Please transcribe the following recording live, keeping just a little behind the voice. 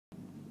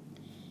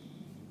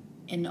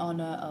in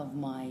honor of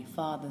my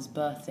father's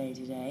birthday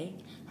today.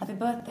 Happy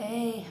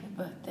birthday, happy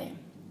birthday.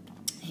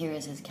 Here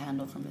is his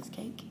candle from his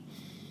cake.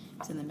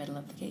 It's in the middle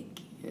of the cake.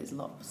 It's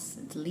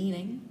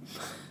leaning.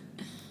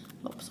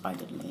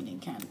 Lopsided leaning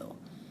candle.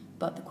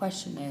 But the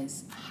question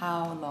is,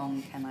 how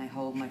long can I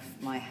hold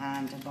my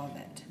hand above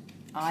it?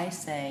 I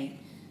say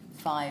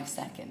 5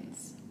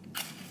 seconds.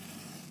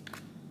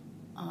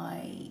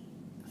 I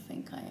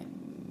think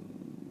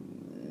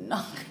I'm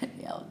not going to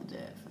be able to do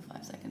it for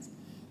 5 seconds.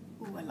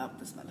 Ooh, I love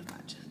the smell of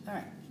matches. All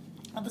right.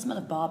 I love the smell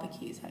of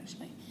barbecues,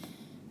 actually.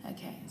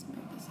 Okay, let's move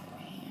this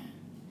over here.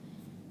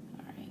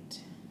 All right.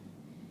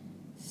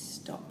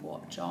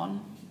 Stopwatch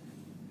on.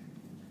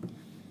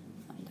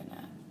 I'm going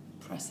to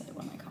press it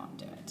when I can't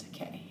do it.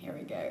 Okay, here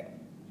we go.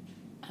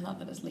 I love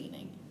that it's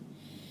leaning.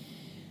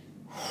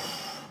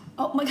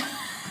 Oh my God.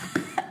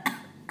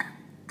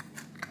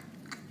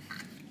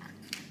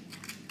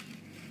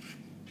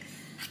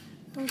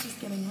 I was just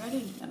getting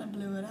ready and I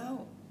blew it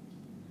out.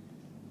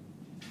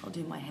 I'll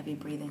do my heavy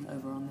breathing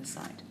over on this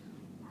side.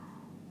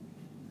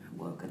 I've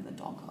woken the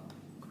dog up.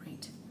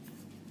 Great.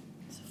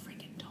 It's a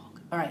freaking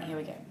dog. All right, here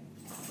we go.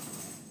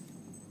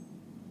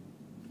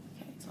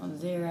 Okay, it's on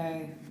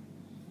 0.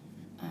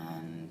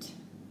 And...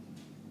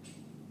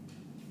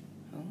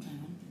 oh, hang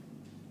on.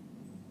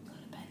 Go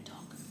to bed,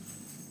 dog.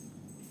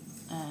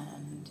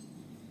 And...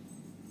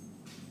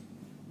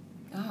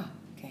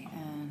 okay,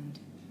 and...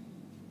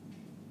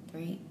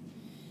 3,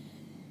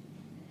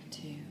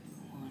 2,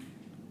 1,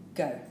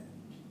 go.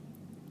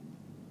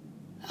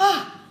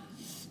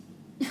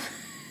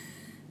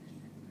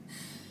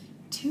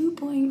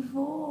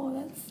 2.4,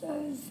 that's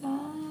so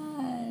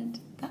sad.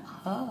 That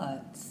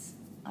hurts.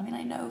 I mean,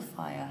 I know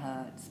fire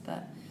hurts,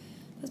 but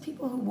there's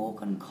people who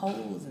walk on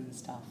coals and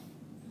stuff.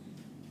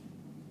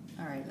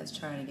 All right, let's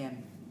try it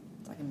again.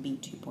 So I can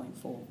beat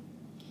 2.4.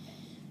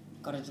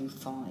 Gotta do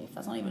 5.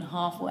 That's not even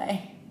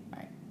halfway. All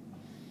right.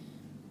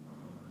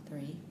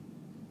 3,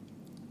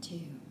 2,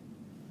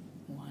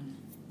 1.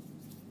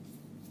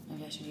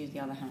 Maybe I should use the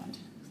other hand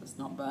because it's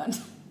not burned.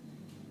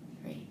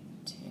 3,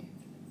 2,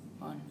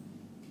 1.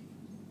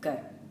 Go.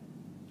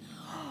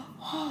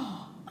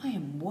 Oh, I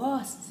am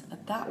worse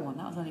at that one.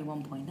 That was only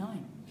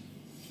 1.9.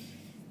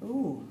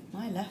 Ooh,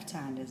 my left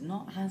hand is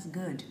not as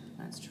good.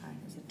 Let's try.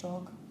 There's a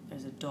dog.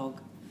 There's a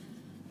dog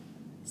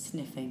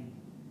sniffing.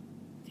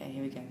 Okay,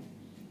 here we go.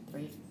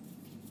 3,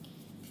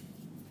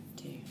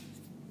 2.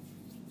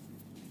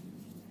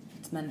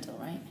 It's mental,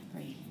 right?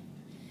 3,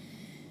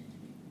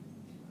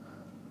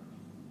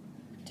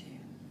 2,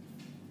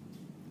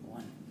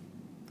 1.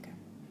 Go.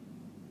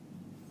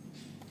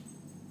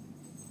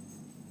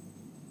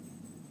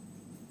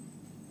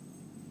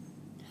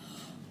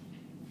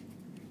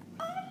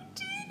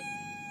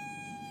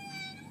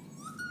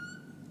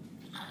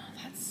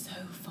 That's so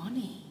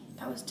funny.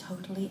 That was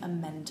totally a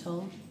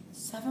mental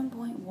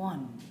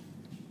 7.1.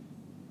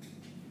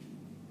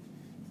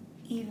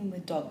 Even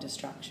with dog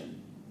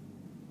distraction.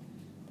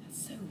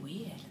 That's so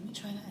weird. Let me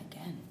try that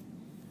again.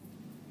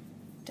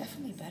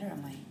 Definitely better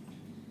on my...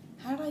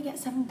 How did I get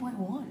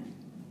 7.1?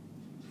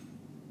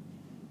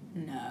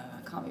 No,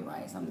 I can't be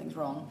right. Something's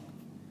wrong.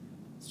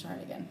 Let's try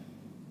it again.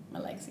 My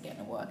legs are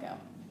getting a workout.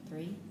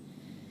 3,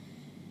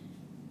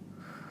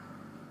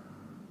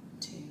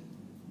 2,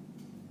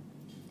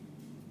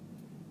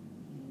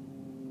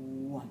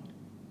 1.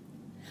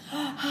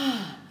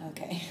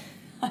 Okay,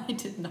 I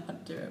did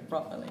not do it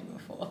properly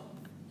before.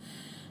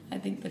 I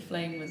think the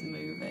flame was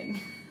moving.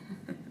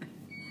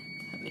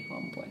 Only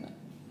 1.9.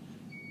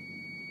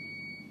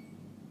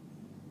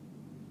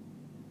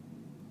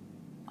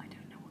 I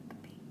don't know what the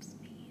beeps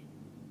mean.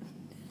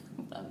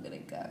 But I'm gonna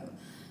go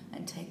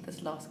and take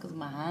this loss because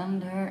my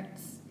hand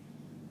hurts.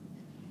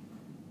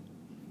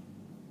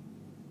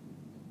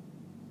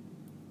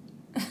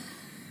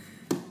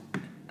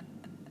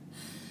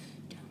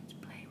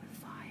 Don't play with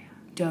fire.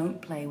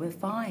 Don't play with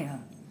fire.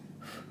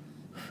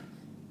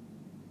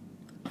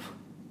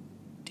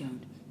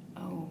 Don't.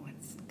 Oh,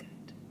 it's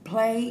good.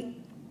 Play